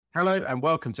Hello and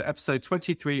welcome to episode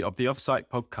 23 of the Offsite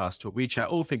podcast, where we chat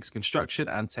all things construction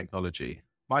and technology.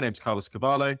 My name's Carlos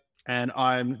Cavallo. And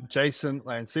I'm Jason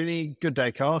Lancini. Good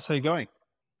day, Carlos. How you going?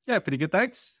 Yeah, pretty good,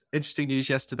 thanks. Interesting news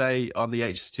yesterday on the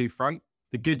HS2 front.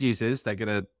 The good news is they're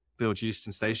going to build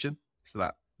Euston Station, so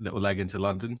that little leg into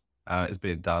London is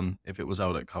being done. If it was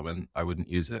old at Common, I wouldn't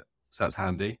use it, so that's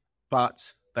handy.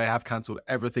 But they have cancelled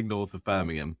everything north of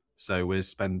Birmingham, so we're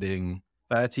spending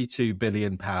 £32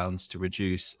 billion to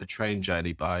reduce a train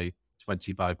journey by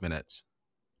 25 minutes,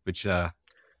 which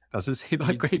doesn't seem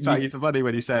like great value for money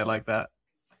when you say it like that.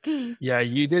 Yeah,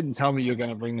 you didn't tell me you were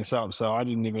going to bring this up, so I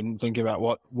didn't even think about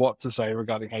what to say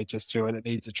regarding HS2, and it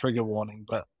needs a trigger warning.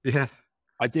 But yeah,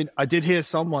 I did hear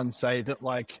someone say that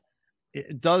like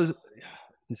it does.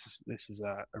 This is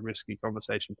a risky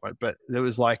conversation point, but there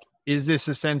was like, is this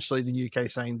essentially the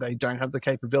UK saying they don't have the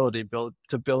capability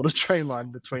to build a train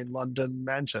line between London and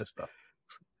Manchester?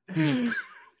 I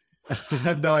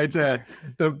have no idea.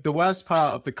 The worst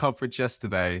part of the conference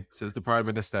yesterday, so as the Prime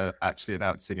Minister actually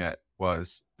announcing it,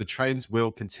 was the trains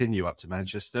will continue up to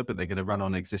Manchester, but they're going to run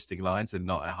on existing lines and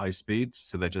not at high speed.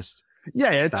 So they're just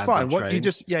it's fine.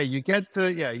 Trains. What you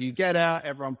get out,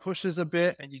 everyone pushes a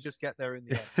bit, and you just get there in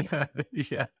the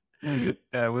end.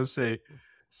 Yeah, we'll see.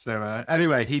 So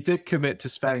anyway, he did commit to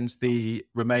spend the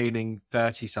remaining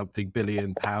 30-something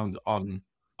billion pound on,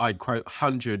 I quote,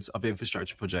 hundreds of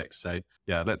infrastructure projects. So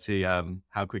yeah, let's see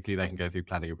how quickly they can go through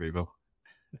planning approval.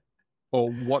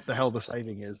 Or what the hell the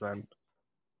saving is then.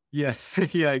 Yeah,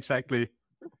 yeah, exactly.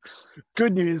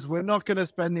 Good news, we're not going to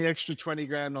spend the extra 20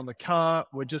 grand on the car.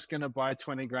 We're just going to buy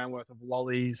 20 grand worth of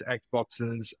lollies,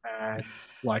 Xboxes, and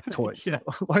like toys.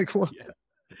 Like what?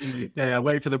 Yeah,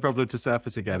 wait for the problem to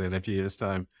surface again in a few years'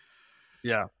 time.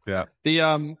 Yeah.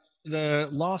 The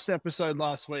last episode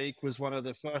last week was one of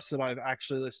the first that I've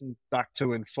actually listened back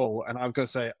to in full, and I've got to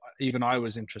say, even I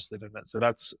was interested in it. So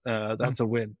that's a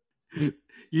win.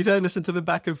 You don't listen to them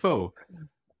back in full?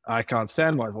 I can't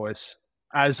stand my voice,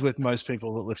 as with most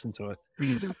people that listen to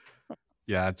it.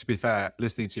 Yeah, to be fair,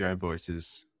 listening to your own voice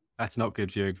that's not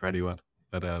good viewing for anyone.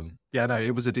 But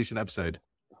it was a decent episode.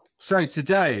 So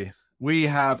today we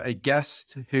have a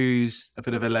guest who's a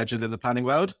bit of a legend in the planning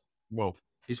world. Whoa.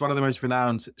 He's one of the most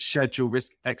renowned schedule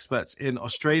risk experts in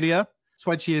Australia.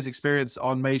 20 years experience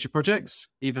on major projects,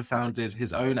 even founded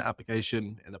his own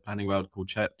application in the planning world called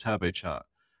TurboChart.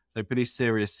 So pretty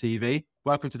serious CV.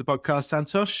 Welcome to the podcast,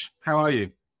 Santosh. How are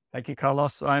you? Thank you,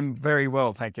 Carlos. I'm very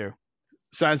well, thank you.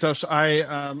 Santosh,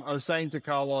 I was saying to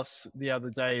Carlos the other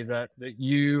day that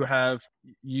you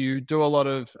do a lot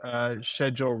of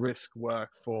schedule risk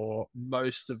work for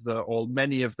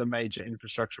many of the major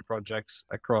infrastructure projects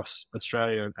across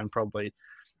Australia and probably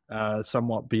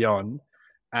somewhat beyond.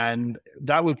 And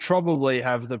that would probably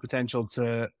have the potential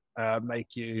to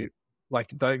make you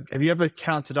have you ever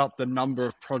counted up the number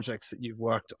of projects that you've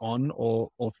worked on or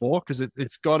for? Because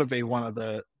it's got to be one of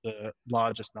the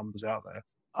largest numbers out there.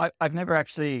 I've never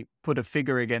actually put a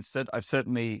figure against it. I've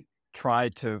certainly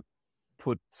tried to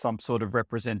put some sort of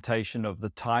representation of the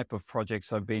type of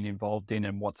projects I've been involved in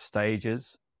and what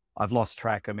stages. I've lost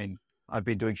track. I mean, I've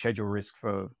been doing schedule risk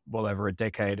for well over a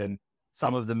decade, and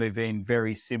some of them have been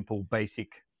very simple, basic.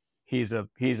 Here's a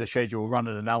schedule, run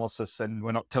an analysis, and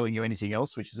we're not telling you anything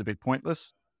else, which is a bit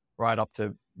pointless, right up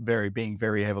to being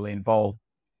very heavily involved.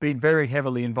 Been very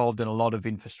heavily involved in a lot of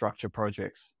infrastructure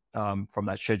projects from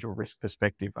that schedule risk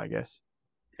perspective, I guess.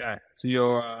 Yeah. So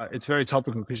you're it's very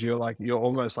topical because you're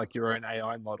almost like your own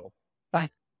AI model.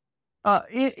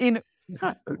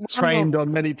 Trained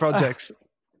on many projects.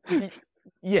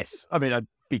 Yes. I mean, I'd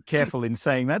be careful in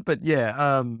saying that, but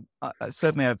yeah,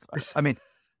 certainly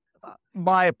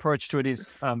my approach to it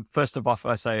is, first of all,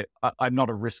 I say I'm not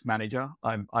a risk manager.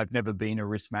 I've never been a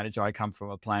risk manager. I come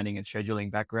from a planning and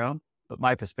scheduling background, but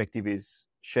my perspective is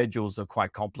schedules are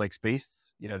quite complex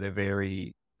beasts. You know,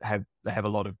 they have a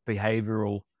lot of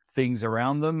behavioral things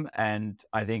around them, and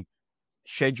I think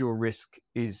schedule risk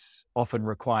often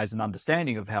requires an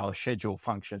understanding of how a schedule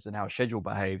functions and how a schedule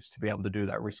behaves to be able to do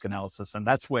that risk analysis, and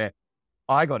that's where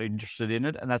I got interested in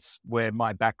it, and that's where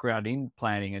my background in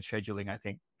planning and scheduling, I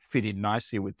think, fit in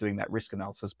nicely with doing that risk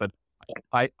analysis. But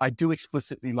I do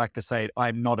explicitly like to say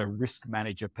I'm not a risk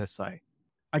manager per se.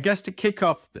 I guess to kick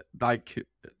off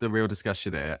the real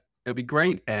discussion here, it'd be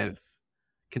great if,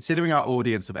 considering our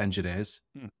audience of engineers,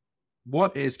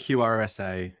 what is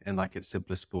QRSA in its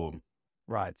simplest form?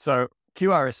 Right. So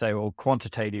QRSA, or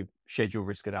quantitative schedule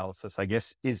risk analysis, I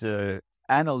guess, is a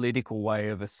analytical way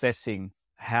of assessing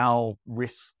how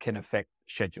risks can affect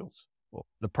schedules. or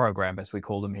the program, as we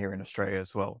call them here in Australia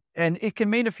as well. And it can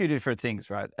mean a few different things,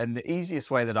 right? And the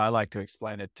easiest way that I like to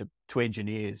explain it to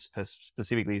engineers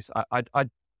specifically is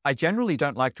I generally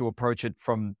don't like to approach it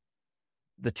from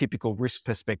the typical risk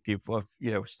perspective of,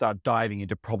 start diving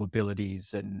into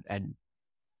probabilities and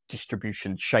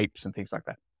distribution shapes and things like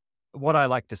that. What I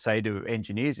like to say to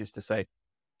engineers is to say,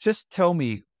 just tell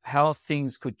me how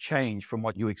things could change from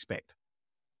what you expect,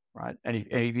 right? And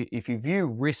if you view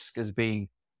risk as being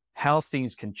how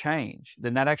things can change,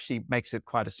 then that actually makes it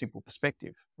quite a simple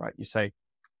perspective, right? You say,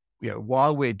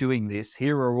 while we're doing this,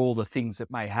 here are all the things that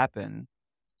may happen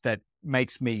that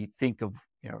makes me think of,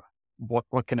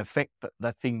 what can affect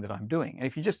that thing that I'm doing. And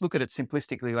if you just look at it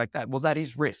simplistically like that, well, that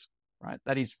is risk, right?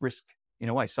 That is risk in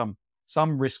a way. Some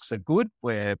risks are good,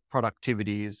 where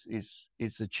productivity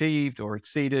is achieved or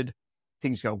exceeded,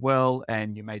 things go well,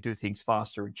 and you may do things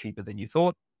faster and cheaper than you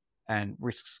thought. And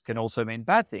risks can also mean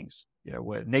bad things,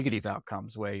 where negative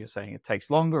outcomes, where you're saying it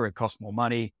takes longer, it costs more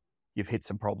money, you've hit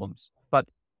some problems. But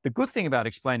the good thing about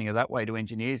explaining it that way to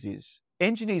engineers is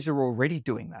engineers are already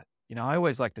doing that. I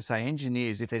always like to say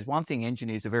engineers, if there's one thing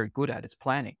engineers are very good at, it's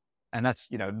planning. And that's,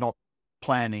 not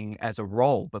planning as a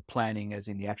role, but planning as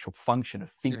in the actual function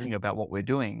of thinking about what we're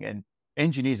doing. And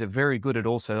engineers are very good at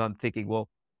also thinking, well,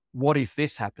 what if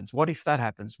this happens? What if that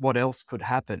happens? What else could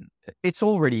happen? It's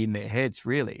already in their heads,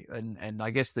 really. And I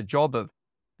guess the job of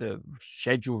the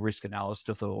schedule risk analyst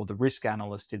or the risk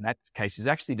analyst in that case is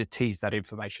actually to tease that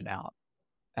information out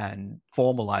and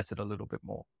formalize it a little bit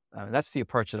more. That's the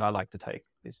approach that I like to take,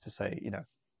 is to say,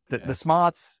 the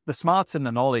smarts and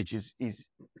the knowledge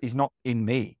is not in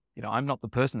me. I'm not the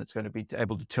person that's going to be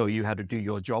able to tell you how to do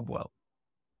your job well.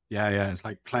 Yeah. It's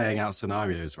like playing out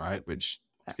scenarios, right? Which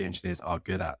the engineers are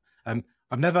good at. I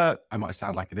might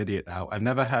sound like an idiot now. I've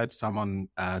never heard someone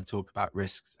talk about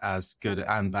risks as good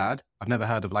and bad. I've never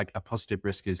heard of like a positive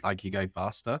risk is like you go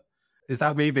faster. Is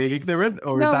that me being ignorant,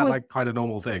 or is that like quite a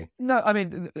normal thing? No, I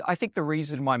mean, I think the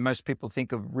reason why most people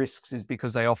think of risks is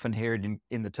because they often hear it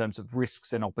in the terms of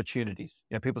risks and opportunities.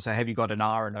 People say, have you got an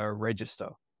R and O register?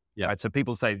 Yeah. Right? So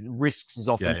people say risks is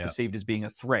often perceived as being a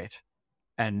threat,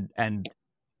 and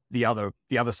the other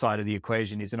side of the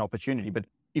equation is an opportunity. But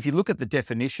if you look at the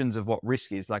definitions of what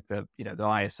risk is, like the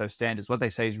ISO standards, what they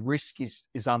say is risk is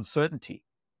uncertainty,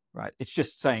 right? It's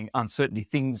just saying uncertainty,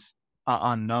 things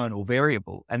are unknown or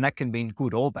variable, and that can mean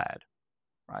good or bad,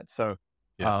 right? So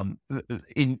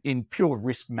in pure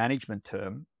risk management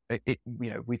term,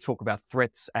 we talk about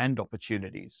threats and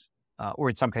opportunities, or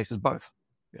in some cases both.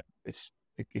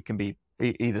 It can be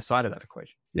either side of that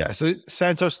equation. Yeah. So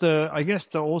Santos,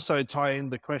 to also tie in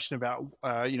the question about,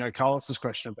 Carlos's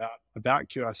question about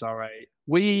QSRA,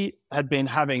 we had been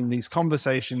having these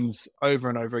conversations over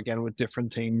and over again with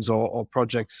different teams or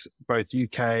projects, both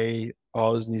UK,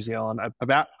 Oz, New Zealand,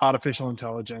 about artificial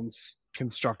intelligence,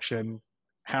 construction,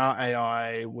 how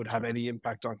AI would have any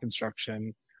impact on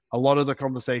construction. A lot of the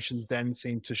conversations then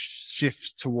seem to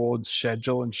shift towards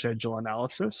schedule and schedule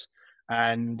analysis.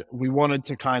 And we wanted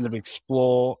to kind of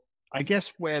explore, I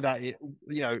guess, where that is,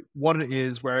 what it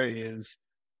is, where it is,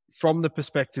 from the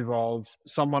perspective of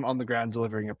someone on the ground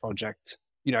delivering a project.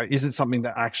 Is it something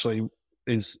that actually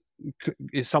is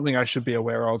something I should be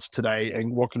aware of today,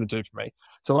 and what can it do for me?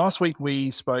 So last week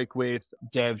we spoke with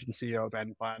Dev, the CEO of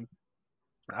Nplan,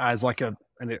 as like a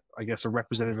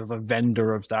representative of a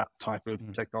vendor of that type of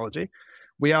technology.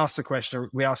 We asked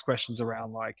questions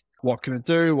around like, what can it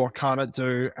do? What can't it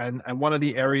do? And one of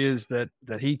the areas that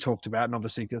he talked about, and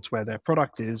obviously that's where their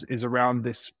product is around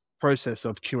this process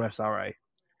of QSRA.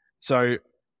 So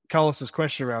Carlos's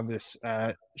question around this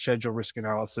schedule risk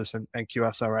analysis and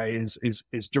QSRA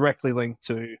is directly linked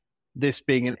to this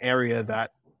being an area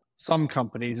that some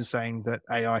companies are saying that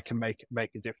AI can make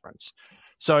a difference.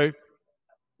 So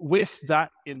with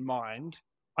that in mind,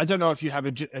 I don't know if you have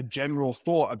a general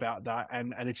thought about that,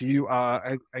 and if you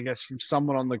are, I guess, from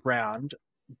someone on the ground,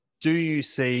 do you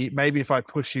see, maybe if I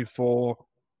push you for,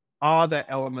 are there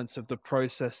elements of the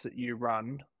process that you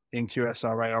run in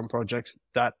QSRA on projects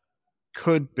that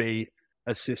could be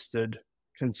assisted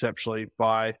conceptually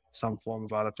by some form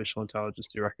of artificial intelligence,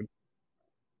 do you reckon?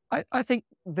 I think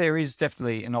there is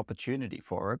definitely an opportunity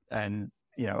for it. And,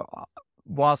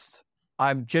 whilst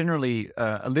I'm generally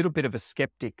a little bit of a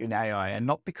skeptic in AI, and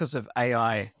not because of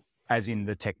AI as in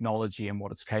the technology and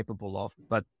what it's capable of,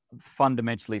 but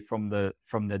fundamentally from the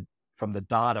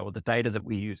data or the data that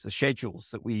we use, the schedules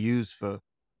that we use for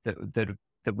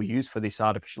that we use for this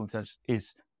artificial intelligence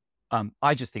is,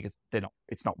 I just think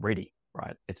it's not ready,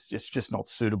 right? It's just not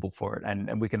suitable for it,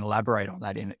 and we can elaborate on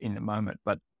that in a moment.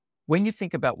 But when you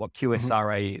think about what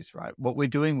QSRA is, right? What we're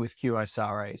doing with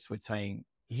QSRA is we're saying,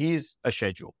 here's a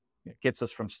schedule. It gets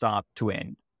us from start to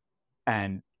end.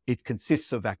 And it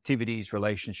consists of activities,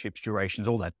 relationships, durations,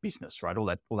 all that business, right? All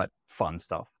that fun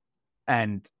stuff.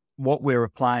 And what we're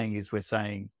applying is we're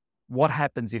saying, what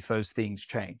happens if those things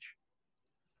change?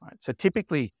 Right. So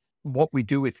typically what we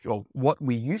do with, or what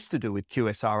we used to do with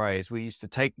QSRA is we used to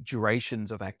take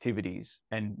durations of activities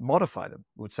and modify them.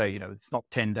 We'd say, it's not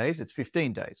 10 days, it's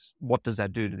 15 days. What does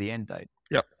that do to the end date?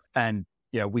 Yep. And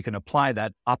we can apply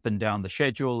that up and down the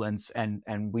schedule,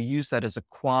 and we use that as a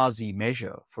quasi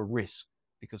measure for risk,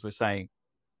 because we're saying,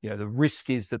 the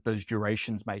risk is that those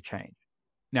durations may change.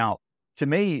 Now, to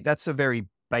me, that's a very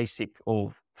basic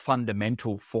or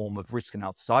fundamental form of risk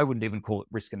analysis. I wouldn't even call it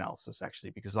risk analysis,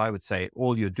 actually, because I would say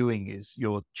all you're doing is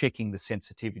you're checking the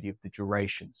sensitivity of the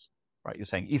durations, right? You're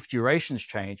saying if durations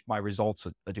change, my results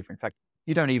are different. In fact,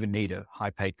 you don't even need a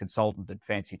high-paid consultant and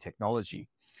fancy technology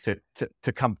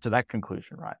to come to that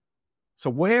conclusion, right? So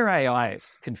where AI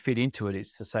can fit into it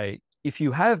is to say, if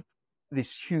you have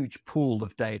this huge pool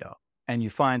of data and you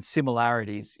find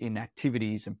similarities in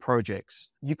activities and projects,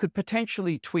 you could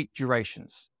potentially tweak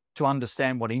durations to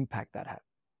understand what impact that had,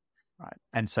 right?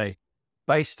 And say,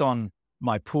 based on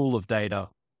my pool of data,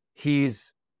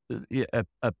 here's the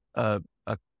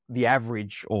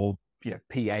average, or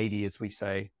P80, as we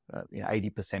say,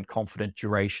 80% confident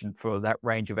duration for that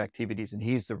range of activities, and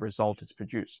here's the result it's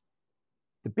produced.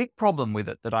 The big problem with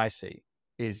it that I see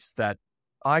is that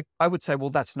I would say, well,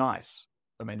 that's nice.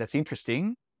 I mean, that's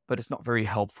interesting, but it's not very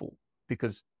helpful,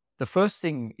 because the first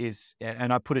thing is,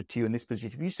 and I put it to you in this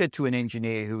position, if you said to an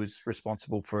engineer who was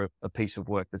responsible for a piece of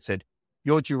work that said,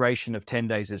 your duration of 10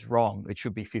 days is wrong, it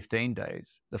should be 15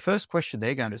 days. The first question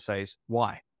they're going to say is,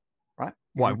 why? Right?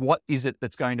 Why? Mm-hmm. What is it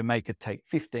that's going to make it take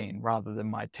 15 rather than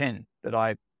my 10 that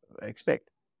I expect?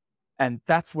 And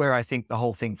that's where I think the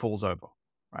whole thing falls over,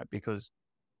 right? Because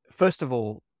first of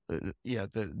all,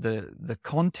 the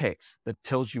context that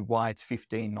tells you why it's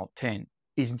 15, not 10,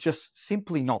 is just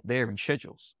simply not there in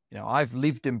schedules. I've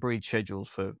lived and breathed schedules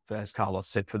for, as Carlos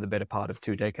said, for the better part of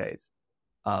 2 decades.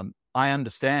 I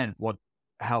understand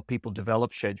how people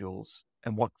develop schedules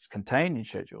and what's contained in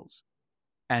schedules.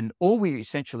 And all we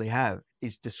essentially have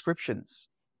is descriptions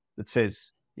that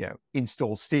says,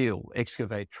 install steel,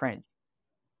 excavate trench.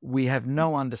 We have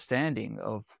no understanding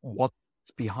of what's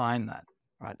behind that,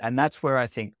 right? And that's where I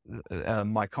think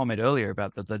my comment earlier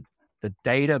about the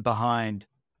data behind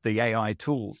the AI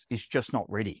tools is just not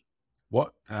ready.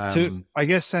 What? I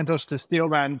guess, Santosh, to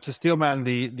Steelman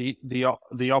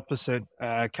the opposite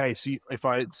case. If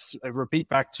I repeat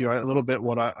back to you a little bit,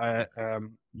 what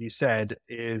you said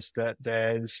is that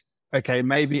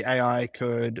maybe AI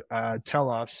could tell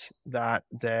us that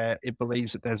it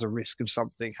believes that there's a risk of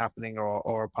something happening,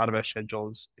 or a part of our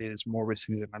schedules is more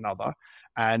risky than another,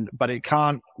 but it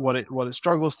can't. What it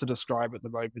struggles to describe at the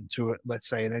moment to, let's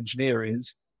say, an engineer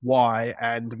is why,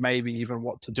 and maybe even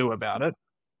what to do about it.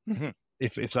 Mm-hmm.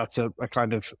 If that's a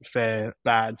kind of fair,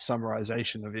 bad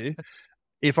summarization of you.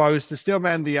 If I was to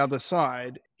Steelman the other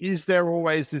side, is there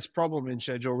always this problem in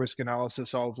schedule risk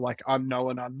analysis of like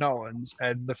unknown unknowns,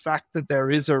 and the fact that there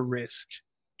is a risk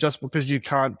just because you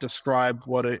can't describe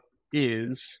what it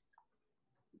is?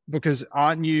 Because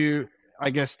aren't you,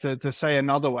 I guess, to say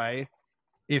another way,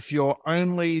 if you're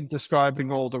only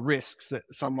describing all the risks that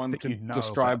someone can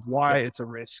describe why it's a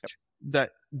risk,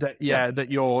 that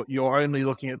you're only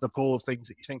looking at the pool of things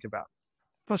that you think about.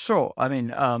 For sure. I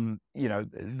mean,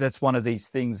 that's one of these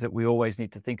things that we always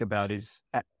need to think about is,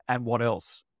 and what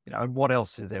else? And what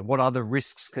else is there? What other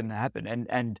risks can happen?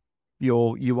 And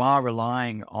you are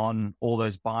relying on all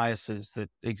those biases that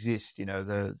exist.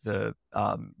 The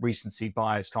recency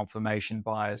bias, confirmation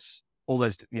bias, all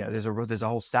those. There's a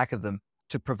whole stack of them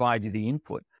to provide you the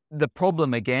input. The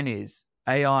problem again is,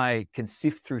 AI can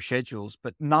sift through schedules,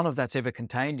 but none of that's ever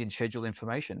contained in schedule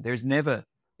information. There's never,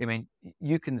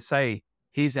 you can say,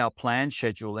 here's our planned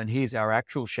schedule and here's our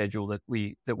actual schedule that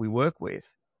we work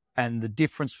with. And the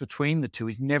difference between the two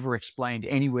is never explained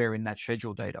anywhere in that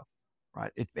schedule data,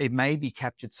 right? It may be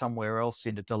captured somewhere else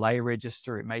in a delay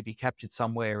register. It may be captured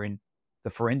somewhere in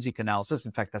the forensic analysis.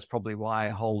 In fact, that's probably why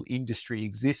a whole industry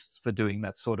exists for doing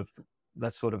that sort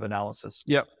of analysis.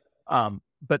 Yep.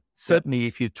 But certainly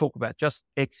if you talk about just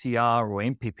XCR or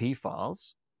MPP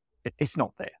files, it's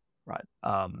not there, right?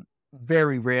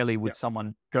 Very rarely would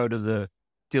someone go to the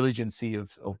diligency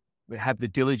of have the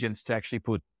diligence to actually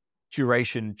put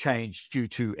duration change due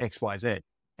to X, Y, Z.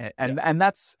 And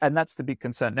that's the big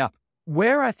concern. Now,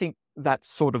 where I think that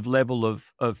sort of level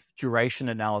of duration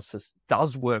analysis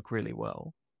does work really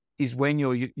well is when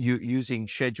you're using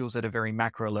schedules at a very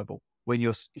macro level. When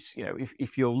you're,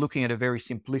 if you're looking at a very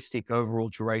simplistic overall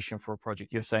duration for a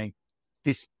project, you're saying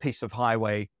this piece of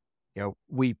highway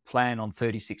we plan on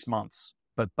 36 months,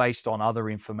 but based on other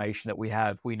information that we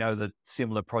have, we know that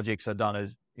similar projects are done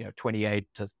as 28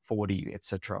 to 40,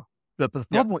 etc.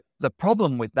 The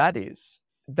problem with that is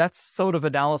that sort of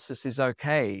analysis is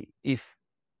okay if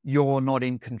you're not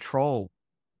in control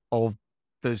of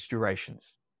those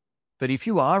durations. But if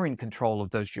you are in control of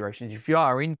those durations, if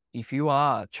you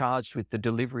are charged with the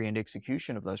delivery and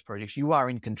execution of those projects, you are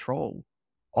in control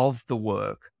of the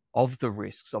work, of the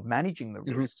risks, of managing the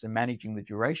risks and managing the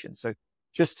duration. So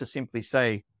just to simply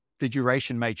say the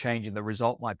duration may change and the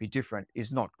result might be different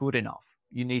is not good enough.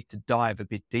 You need to dive a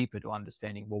bit deeper to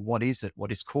understanding, well, what is it?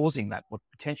 What is causing that? What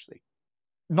potentially?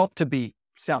 Not to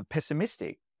sound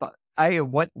pessimistic, but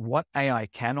what AI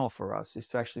can offer us is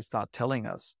to actually start telling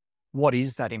us what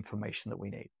is that information that we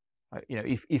need. Right?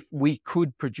 If we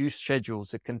could produce schedules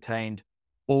that contained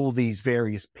all these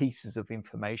various pieces of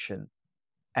information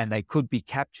and they could be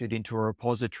captured into a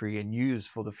repository and used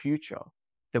for the future,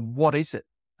 then what is it?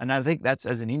 And I think that's,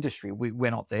 as an industry,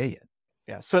 we're not there yet.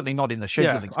 Yeah, certainly not in the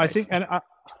scheduling space. I think, and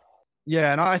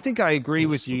I think I agree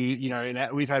with you.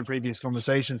 We've had previous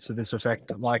conversations to this effect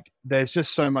that, like, there's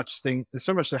just so much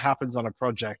that happens on a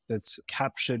project that's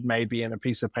captured maybe in a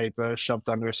piece of paper, shoved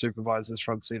under a supervisor's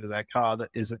front seat of their car, that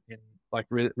isn't in, like,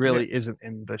 really isn't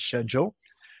in the schedule.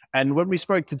 And when we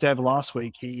spoke to Dev last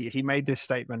week, he made this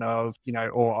statement of,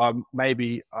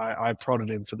 maybe I prodded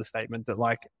him for the statement that,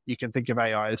 like, you can think of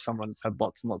AI as someone that's had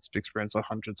lots and lots of experience on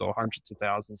hundreds of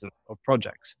thousands of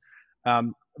projects.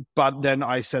 But then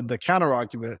I said the counter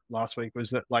argument last week was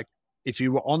that, like, if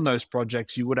you were on those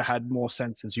projects, you would have had more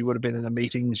senses. You would have been in the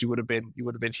meetings. You would have been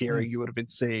hearing. You would have been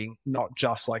seeing, not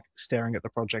just like staring at the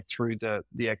project through the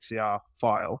XCR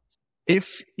file.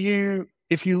 If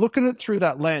you look at it through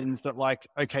that lens, that, like,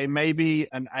 okay, maybe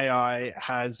an AI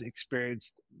has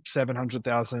experienced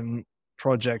 700,000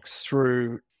 projects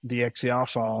through the XCR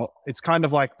file, it's kind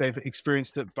of like they've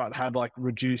experienced it but had, like,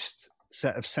 reduced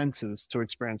set of sensors to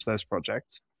experience those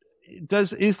projects.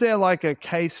 Is there, like, a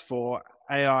case for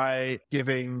AI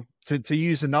giving, to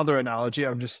use another analogy,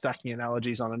 I'm just stacking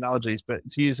analogies on analogies, but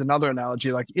to use another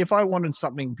analogy, like, if I wanted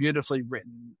something beautifully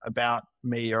written about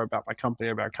me or about my company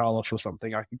or about Carlos or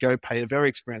something, I could go pay a very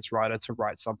experienced writer to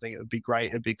write something. It would be great.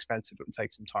 It'd be expensive. It would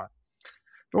take some time.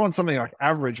 If I want something like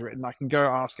average written, I can go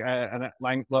ask a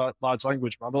large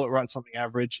language model. It writes something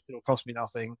average. It'll cost me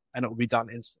nothing and it will be done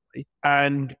instantly.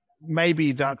 And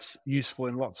maybe that's useful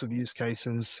in lots of use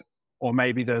cases, or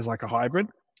maybe there's, like, a hybrid.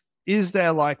 Is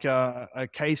there, like, a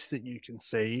case that you can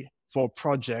see for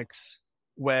projects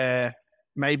where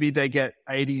maybe they get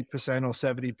 80% or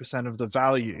 70% of the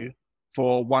value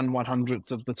for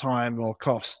 1/100th of the time or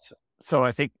cost? So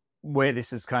I think where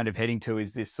this is kind of heading to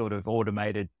is this sort of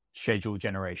automated schedule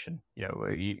generation.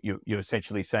 Where you're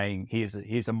essentially saying,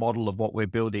 here's a model of what we're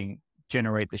building,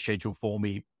 generate the schedule for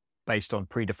me based on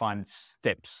predefined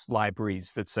steps,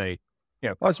 libraries that say,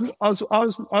 I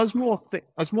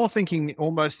was more thinking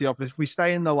almost the opposite. If we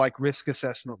stay in the, like, risk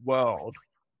assessment world,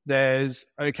 there's,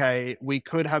 okay, we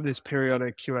could have this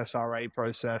periodic QSRA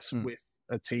process with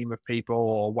a team of people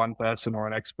or one person or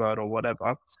an expert or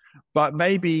whatever. But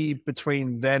maybe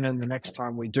between then and the next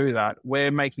time we do that,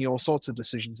 we're making all sorts of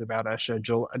decisions about our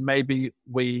schedule. And maybe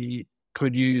we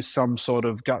could use some sort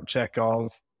of gut check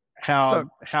of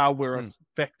how we're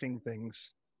affecting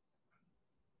things.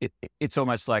 It's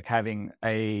almost like having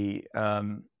a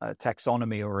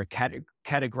taxonomy or a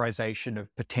categorization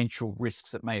of potential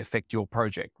risks that may affect your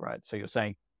project, right? So you're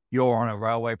saying you're on a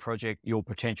railway project, your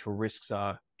potential risks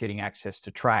are getting access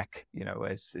to track,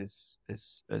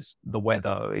 as the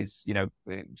weather is,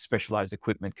 specialized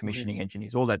equipment, commissioning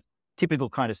engineers, all that typical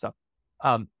kind of stuff.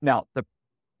 Now,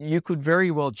 you could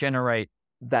very well generate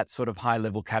that sort of high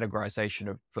level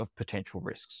categorization of potential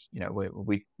risks. Where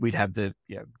we'd have the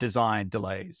design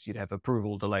delays, you'd have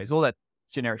approval delays, all that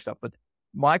generic stuff. But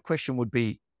my question would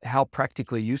be, how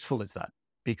practically useful is that?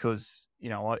 Because,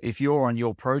 if you're on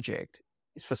your project,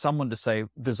 it's for someone to say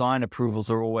design approvals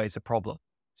are always a problem.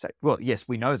 Say, well, yes,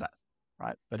 we know that,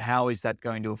 right? But how is that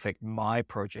going to affect my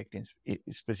project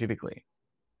specifically?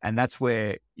 And that's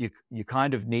where you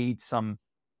kind of need some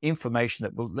information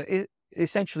that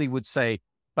essentially would say,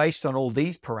 based on all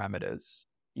these parameters,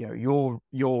 your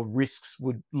risks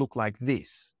would look like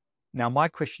this. Now, my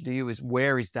question to you is,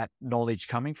 where is that knowledge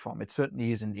coming from? It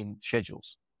certainly isn't in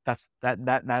schedules. That's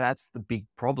the big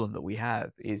problem that we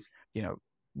have is,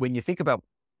 when you think about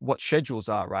what schedules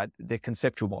are, right? They're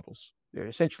conceptual models. They're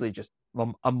essentially just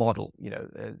a model.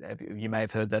 You may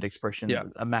have heard that expression,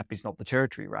 a map is not the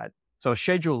territory, right? So a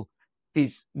schedule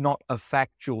is not a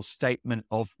factual statement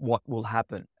of what will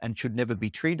happen and should never be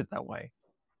treated that way.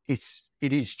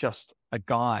 it is just a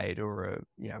guide or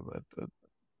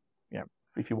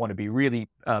if you want to be really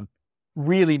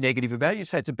really negative about it, you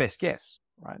say it's a best guess,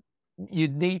 right? You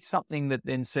need something that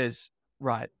then says,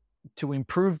 right, to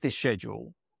improve this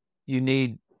schedule, you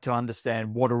need to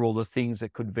understand what are all the things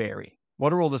that could vary.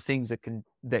 What are all the things that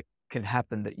can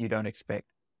happen that you don't expect?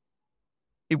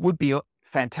 It would be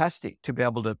fantastic to be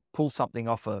able to pull something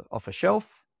off a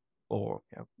shelf, or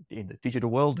in the digital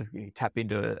world, you tap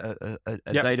into a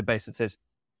database that says,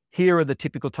 here are the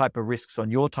typical type of risks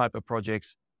on your type of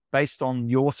projects based on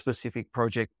your specific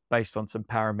project, based on some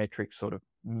parametric sort of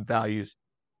values.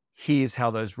 Here's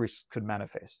how those risks could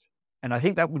manifest. And I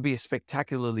think that would be a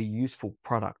spectacularly useful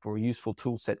product or a useful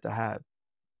tool set to have.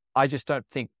 I just don't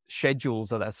think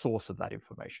schedules are the source of that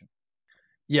information.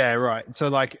 Yeah, right. So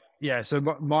so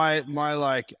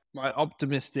my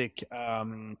optimistic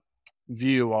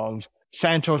view of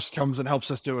Santos comes and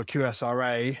helps us do a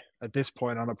QSRA at this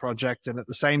point on a project, and at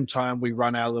the same time we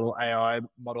run our little AI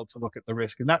model to look at the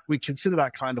risk, and that we consider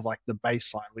that kind of like the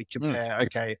baseline. We compare,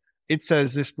 okay, it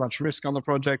says this much risk on the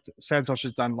project. Santos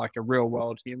has done like a real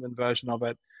world human version of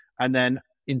it, and then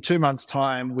in 2 months'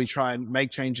 time, we try and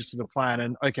make changes to the plan.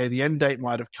 And okay, the end date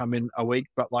might have come in a week,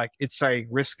 but like it's saying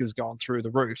risk has gone through the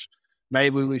roof.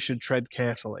 Maybe we should tread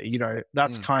carefully.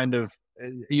 That's kind of,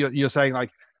 you're saying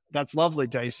like, that's lovely,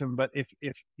 Jason. But if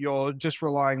you're just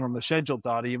relying on the schedule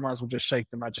data, you might as well just shake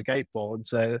the magic 8 ball and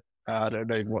say, I don't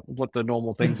know what the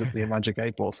normal things of the magic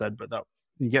 8 ball said, but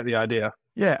you get the idea.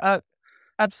 Yeah,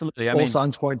 absolutely. All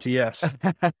signs point to yes.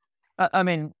 I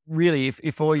mean, really,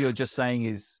 if all you're just saying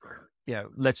is,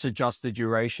 let's adjust the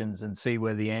durations and see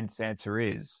where the answer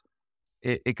is,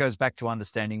 it goes back to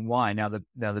understanding why. Now,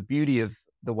 the beauty of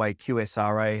the way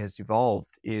QSRA has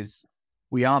evolved is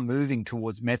we are moving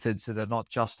towards methods that are not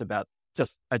just about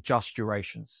just adjust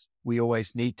durations. We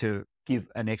always need to give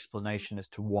an explanation as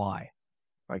to why.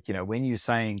 Like, when you're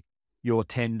saying your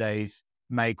 10 days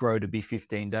may grow to be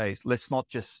 15 days, let's not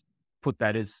just put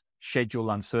that as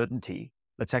schedule uncertainty.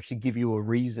 Let's actually give you a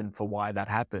reason for why that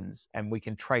happens, and we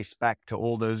can trace back to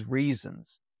all those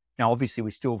reasons. Now, obviously,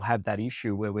 we still have that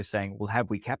issue where we're saying, well, have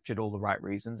we captured all the right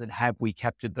reasons, and have we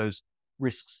captured those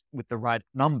risks with the right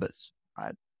numbers,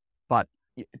 right? But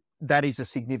that is a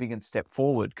significant step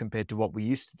forward compared to what we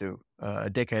used to do a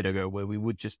decade ago, where we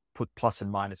would just put plus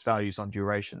and minus values on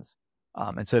durations.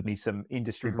 And certainly some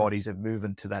industry bodies have moved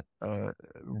into that,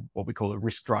 what we call a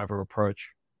risk driver approach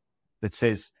that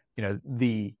says,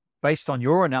 based on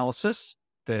your analysis,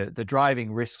 the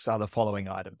driving risks are the following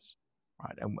items,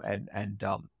 right? And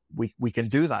we can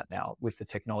do that now with the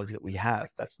technology that we have.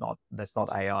 That's not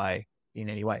AI in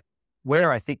any way.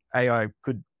 Where I think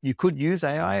you could use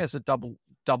AI as a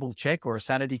double check or a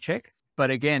sanity check. But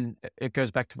again, it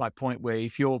goes back to my point where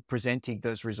if you're presenting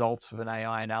those results of an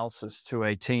AI analysis to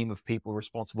a team of people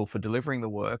responsible for delivering the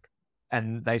work,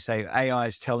 and they say AI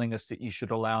is telling us that you should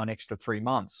allow an extra 3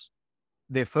 months,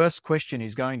 their first question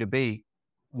is going to be,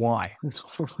 why?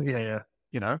 Yeah.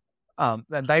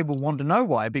 And they will want to know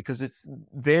why, because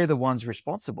they're the ones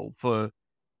responsible for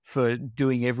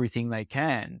doing everything they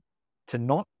can to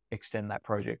not extend that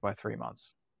project by 3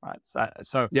 months. Right.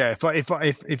 So yeah,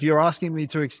 if you're asking me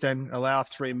to allow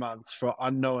 3 months for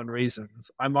unknown reasons,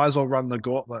 I might as well run the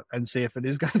gauntlet and see if it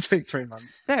is going to take 3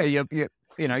 months. Yeah,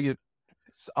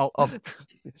 I'll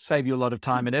save you a lot of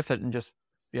time and effort and just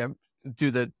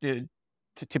do the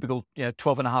typical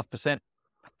 12.5%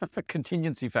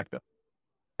 contingency factor.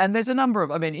 And there's a number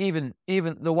of, even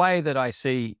the way that I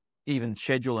see even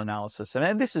schedule analysis,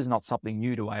 and this is not something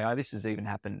new to AI. This has even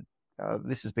happened.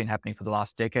 This has been happening for the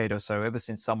last decade or so, ever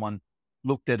since someone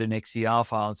looked at an XCR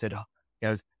file and said,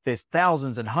 there's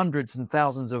thousands and hundreds and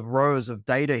thousands of rows of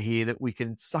data here that we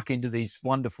can suck into these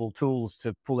wonderful tools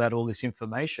to pull out all this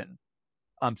information.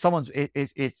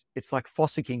 It's like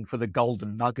fossicking for the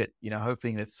golden nugget,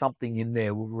 hoping that something in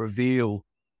there will reveal,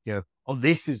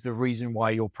 this is the reason why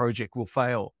your project will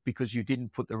fail, because you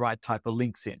didn't put the right type of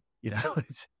links in.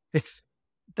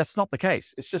 That's not the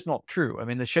case. It's just not true.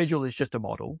 The schedule is just a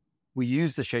model. We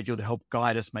use the schedule to help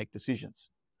guide us make decisions.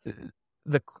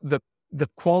 The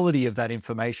quality of that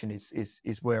information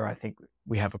is where I think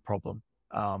we have a problem.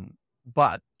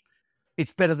 But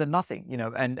it's better than nothing,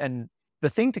 and the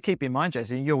thing to keep in mind,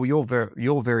 Jason, you're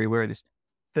very aware of this,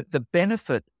 that the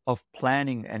benefit of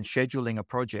planning and scheduling a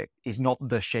project is not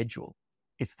the schedule.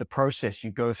 It's the process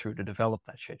you go through to develop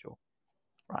that schedule,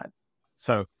 right?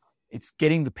 So it's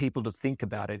getting the people to think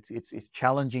about it. It's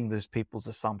challenging those people's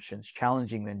assumptions,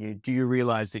 challenging them. Do you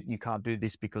realize that you can't do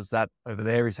this because that over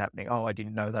there is happening? Oh, I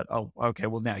didn't know that. Oh, okay.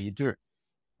 Well, now you do,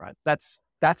 right? That's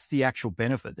the actual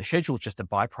benefit. The schedule is just a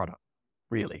byproduct,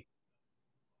 really.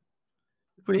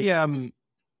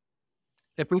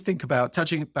 If we think about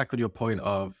touching back on your point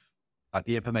of like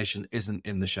the information isn't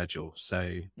in the schedule,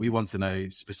 so we want to know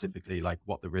specifically like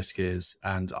what the risk is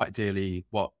and ideally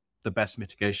what the best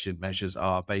mitigation measures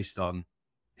are based on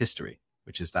history,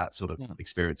 which is that sort of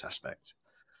experience aspect.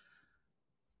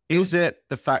 Is it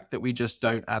the fact that we just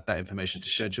don't add that information to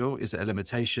schedule? Is it a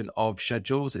limitation of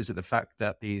schedules? Is it the fact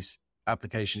that these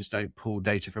applications don't pull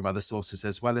data from other sources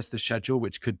as well as the schedule,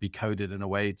 which could be coded in a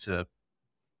way to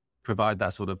provide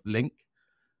that sort of link?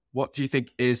 What do you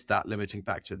think is that limiting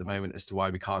factor at the moment as to why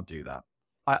we can't do that?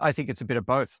 I think it's a bit of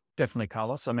both, definitely,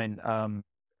 Carlos. I mean,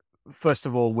 first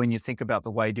of all, when you think about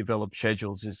the way developed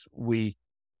schedules is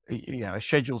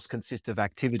schedules consist of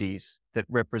activities that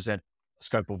represent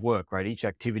scope of work, right? Each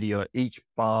activity or each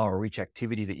bar or each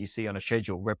activity that you see on a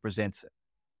schedule represents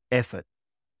effort.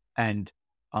 And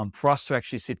for us to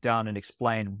actually sit down and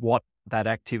explain what that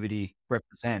activity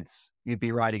represents, you'd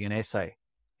be writing an essay,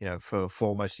 for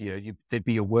almost, there'd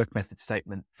be a work method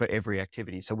statement for every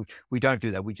activity. So we don't do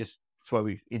that. That's why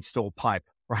we install pipe,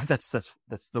 right? That's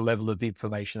the level of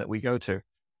information that we go to.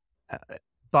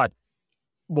 But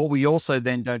what we also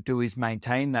then don't do is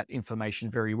maintain that information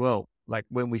very well. Like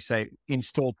when we say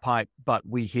install pipe, but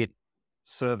we hit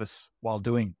service while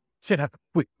doing,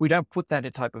 we don't put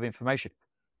that type of information.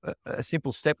 A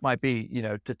simple step might be,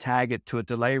 to tag it to a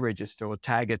delay register or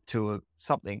tag it to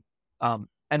something.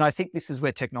 And I think this is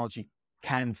where technology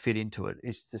can fit into it,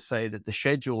 is to say that the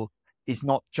schedule is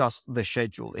not just the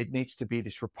schedule. It needs to be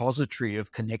this repository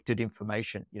of connected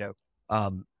information.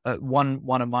 One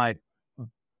of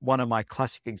my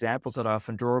classic examples that I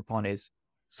often draw upon is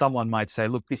someone might say,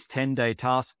 look, this 10-day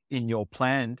task in your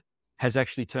planned has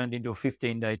actually turned into a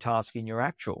 15-day task in your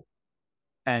actual.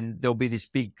 And there'll be this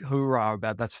big hoorah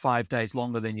about that's 5 days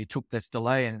longer than you took this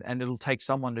delay. And it'll take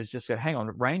someone to just go, hang on,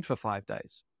 it rained for 5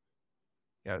 days.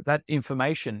 That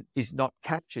information is not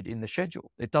captured in the schedule.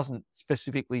 It doesn't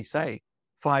specifically say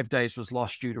 5 days was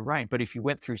lost due to rain. But if you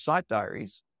went through site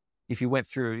diaries, if you went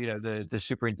through, the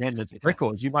superintendent's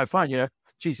records, you might find,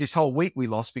 geez, this whole week we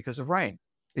lost because of rain.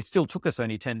 It still took us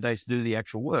only 10 days to do the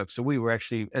actual work. So we were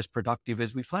actually as productive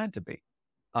as we planned to be.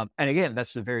 And again,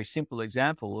 that's a very simple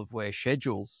example of where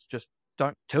schedules just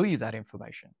don't tell you that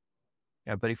information.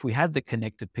 But if we had the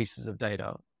connected pieces of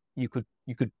data, you could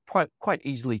quite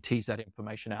easily tease that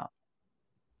information out.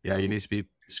 Yeah, you need to be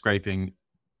scraping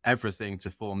everything to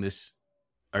form this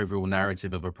overall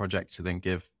narrative of a project to then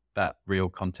give that real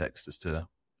context as to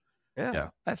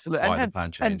absolutely why the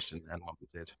plan changed and what we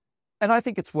did. And I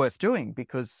think it's worth doing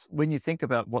because when you think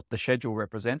about what the schedule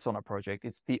represents on a project,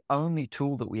 it's the only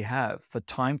tool that we have for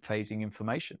time phasing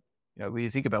information. When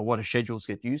you think about what a schedules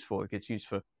get used for, it gets used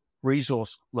for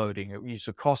resource loading, use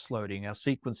of cost loading, our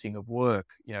sequencing of work,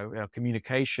 our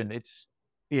communication.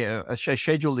 A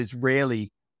schedule is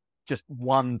rarely just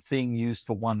one thing used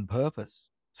for one purpose.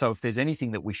 So if there's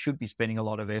anything that we should be spending a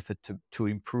lot of effort to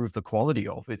improve the quality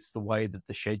of, it's the way that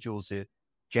the schedules are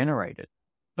generated.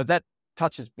 But that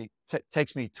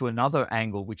takes me to another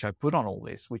angle, which I put on all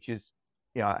this, which is,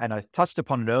 and I touched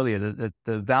upon it earlier, that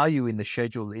the value in the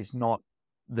schedule is not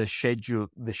the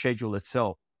schedule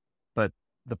itself, but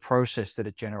the process that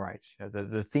it generates,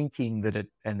 the thinking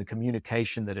and the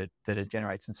communication that it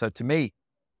generates. And so to me,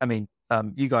 I mean,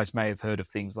 you guys may have heard of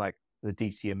things like the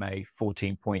DCMA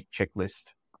 14-point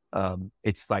checklist.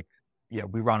 It's like,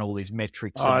 we run all these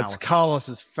metrics. Oh, it's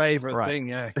Carlos's favorite thing.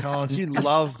 Yeah, Carlos, you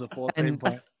love the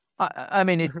 14-point. I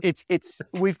mean,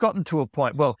 we've gotten to a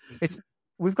point. Well,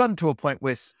 we've gotten to a point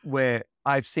where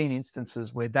I've seen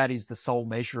instances where that is the sole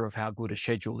measure of how good a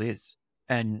schedule is,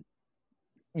 and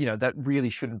that really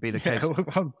shouldn't be the case.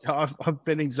 I've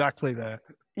been exactly there.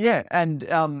 Yeah, and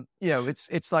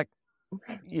it's like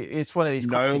it's one of these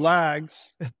no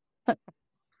lags.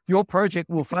 Your project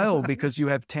will fail because you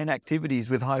have 10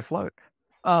 activities with high float.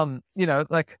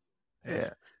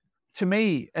 To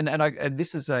me, and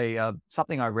this is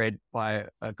something I read by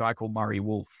a guy called Murray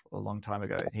Wolf a long time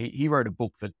ago. He wrote a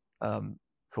book that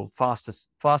called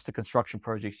Faster Construction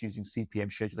Projects Using CPM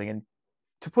Scheduling. And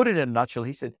to put it in a nutshell,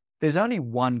 he said, there's only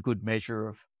one good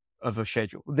measure of a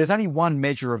schedule. There's only one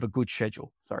measure of a good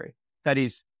schedule. Sorry. That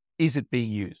is it being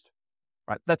used?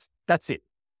 Right. That's it.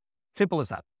 Simple as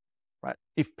that. Right.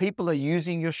 If people are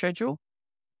using your schedule,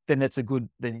 then that's a good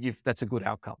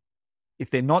outcome. If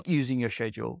they're not using your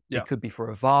schedule, it could be for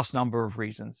a vast number of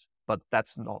reasons, but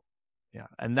that's not. Yeah.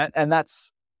 And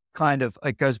that's kind of,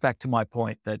 it goes back to my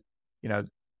point that,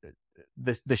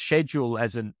 the schedule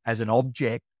as an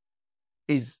object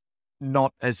is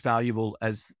not as valuable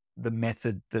as the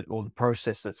method or the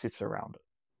process that sits around it.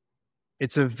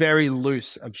 It's a very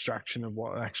loose abstraction of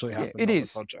what actually happened on the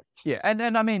project. Yeah.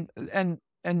 And I mean, and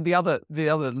and the other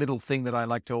little thing that I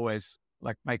like to always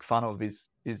make fun of is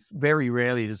very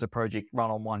rarely does a project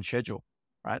run on one schedule,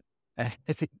 right? And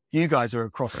I think you guys are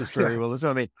across this very well as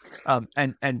well. I mean,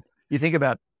 and you think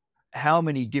about how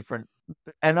many different,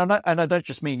 and I don't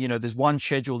just mean, there's one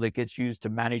schedule that gets used to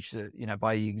manage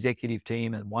by the executive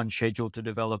team, and one schedule to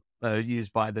develop,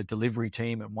 used by the delivery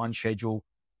team, and one schedule,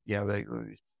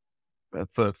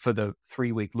 for the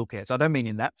 3-week lookouts. I don't mean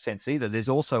in that sense either. There's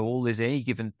also any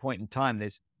given point in time,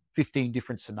 there's 15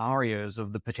 different scenarios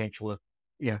of the potential of,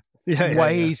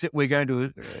 ways that we're going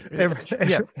to,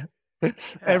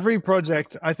 every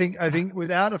project, I think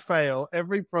without a fail,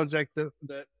 every project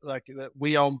that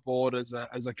we onboard as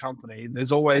a company,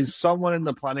 there's always someone in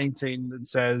the planning team that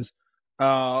says,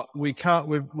 we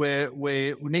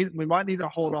might need to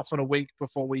hold off on a week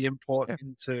before we import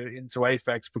into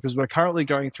Apex, because we're currently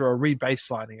going through a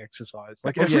rebaselining exercise.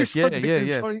 Like is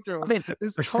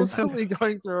constantly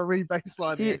going through a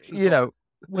rebaselining exercise.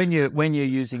 When you're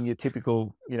using your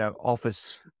typical,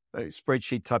 Office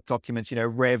spreadsheet type documents,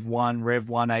 Rev 1, Rev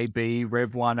 1AB,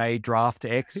 Rev 1A, draft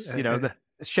X, the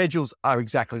schedules are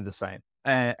exactly the same.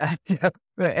 At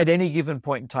any given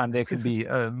point in time, there could be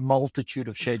a multitude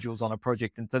of schedules on a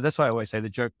project. And so that's why I always say, the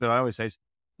joke that I always say is,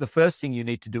 the first thing you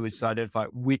need to do is identify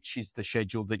which is the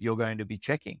schedule that you're going to be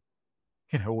checking,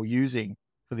 or using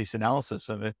for this analysis.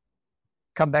 So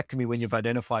come back to me when you've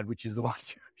identified which is the one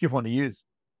you want to use.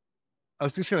 I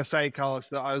was just going to say, Carlos,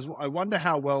 that I wonder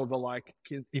how well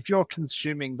if you're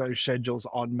consuming those schedules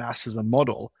en masse as a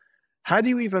model, how do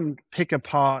you even pick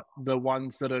apart the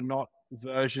ones that are not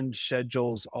versioned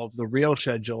schedules of the real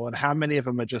schedule, and how many of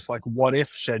them are just like what if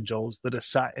schedules that are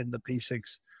sat in the P6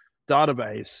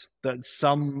 database that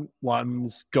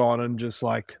someone's gone and just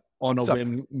on a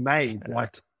whim made?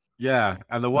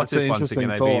 And the what if ones are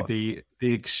going to be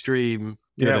the extreme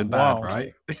good and bad,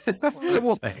 right?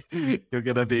 You're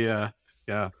going to be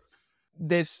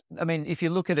There's, if you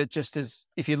look at it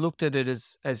if you looked at it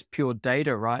as pure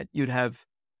data, right,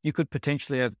 you could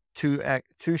potentially have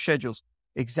two schedules,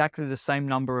 exactly the same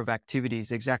number of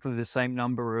activities, exactly the same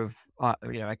number of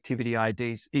activity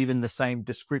IDs, even the same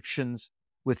descriptions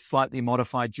with slightly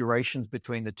modified durations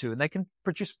between the two, and they can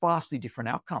produce vastly different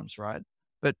outcomes, right?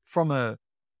 But from a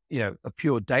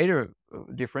pure data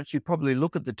difference, you'd probably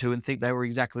look at the two and think they were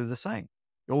exactly the same.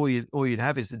 All you'd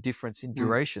have is the difference in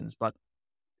durations, but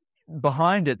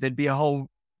behind it, there'd be a whole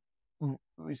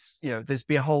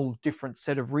different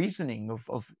set of reasoning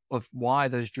of why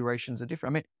those durations are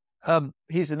different.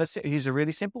 Here's a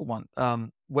really simple one: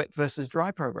 wet versus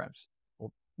dry programs, or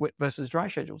wet versus dry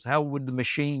schedules. How would the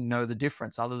machine know the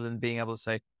difference other than being able to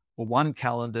say, well, one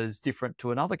calendar is different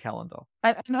to another calendar?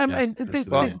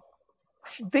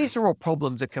 These are all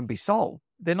problems that can be solved.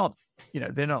 They're not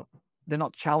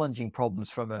challenging problems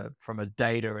from a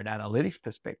data and analytics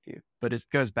perspective, but it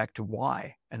goes back to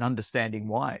why and understanding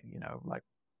why.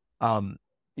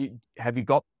 Have you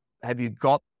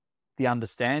got the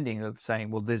understanding of saying,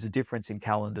 well, there's a difference in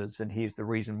calendars, and here's the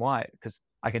reason why? Because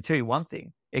I can tell you one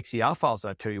thing: XER files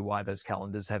don't tell you why those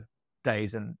calendars have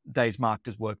days marked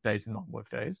as work days and not work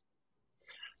days.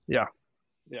 Yeah.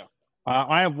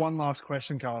 I have one last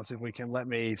question, Carlos, if we can let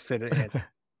me fit it in.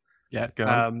 Yeah, go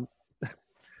on.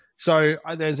 So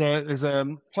there's a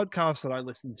podcast that I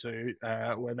listen to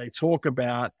where they talk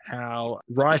about how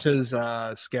writers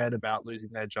are scared about losing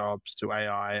their jobs to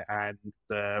AI, and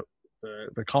the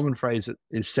common phrase that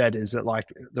is said is that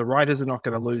the writers are not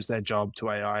going to lose their job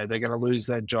to AI; they're going to lose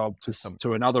their job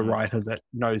to another writer that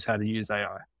knows how to use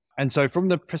AI. And so from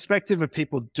the perspective of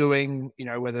people doing,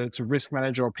 whether it's a risk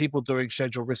manager or people doing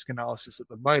schedule risk analysis at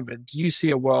the moment, do you see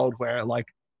a world where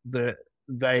the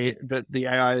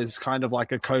AI is kind of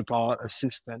like a co-pilot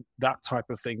assistant, that type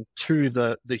of thing, to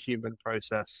the human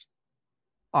process?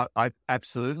 I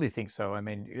absolutely think so.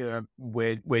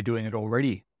 We're doing it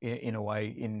already in a way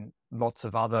in lots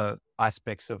of other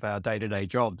aspects of our day-to-day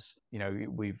jobs.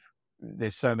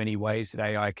 There's so many ways that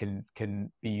AI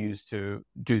can be used to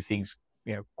do things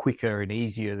quicker and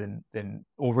easier than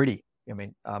already.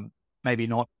 Maybe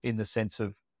not in the sense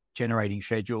of generating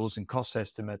schedules and cost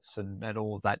estimates and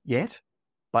all of that yet,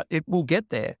 but it will get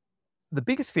there. The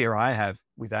biggest fear I have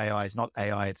with AI is not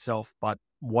AI itself, but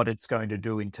what it's going to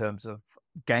do in terms of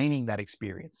gaining that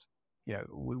experience.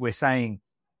 We're saying,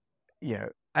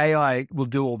 AI will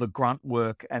do all the grunt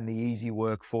work and the easy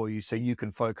work for you so you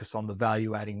can focus on the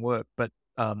value adding work. But,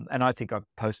 and I think I've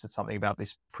posted something about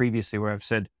this previously where I've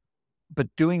said, but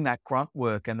doing that grunt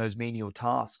work and those menial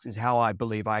tasks is how I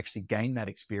believe I actually gain that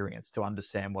experience to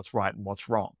understand what's right and what's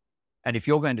wrong. And if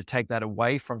you're going to take that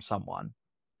away from someone,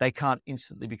 they can't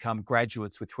instantly become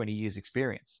graduates with 20 years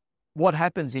experience. What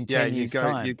happens in 10 years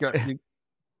time?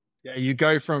 Yeah, you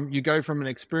go from an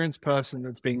experienced person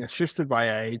that's being assisted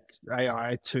by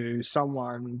AI to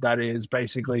someone that is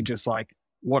basically just like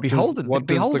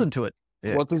beholden to it.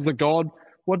 Yeah. What does the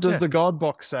God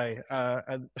box say?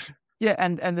 And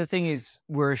the thing is,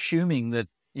 we're assuming that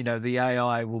the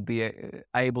AI will be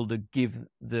able to give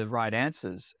the right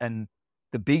answers, and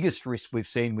the biggest risk we've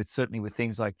seen certainly with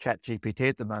things like ChatGPT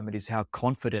at the moment is how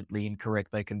confidently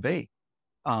incorrect they can be.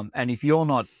 And if you're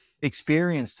not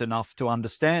experienced enough to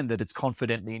understand that it's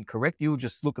confidently incorrect, you'll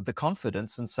just look at the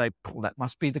confidence and say, well, that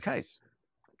must be the case.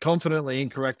 Confidently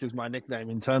incorrect is my nickname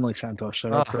internally, Santosh.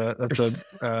 So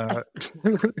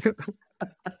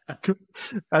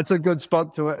that's a good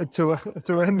spot to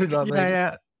end it on.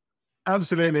 Yeah,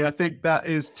 absolutely. I think that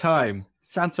is time.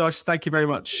 Santosh, thank you very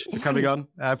much for coming on.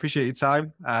 I appreciate your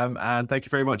time. And thank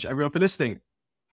you very much, everyone, for listening.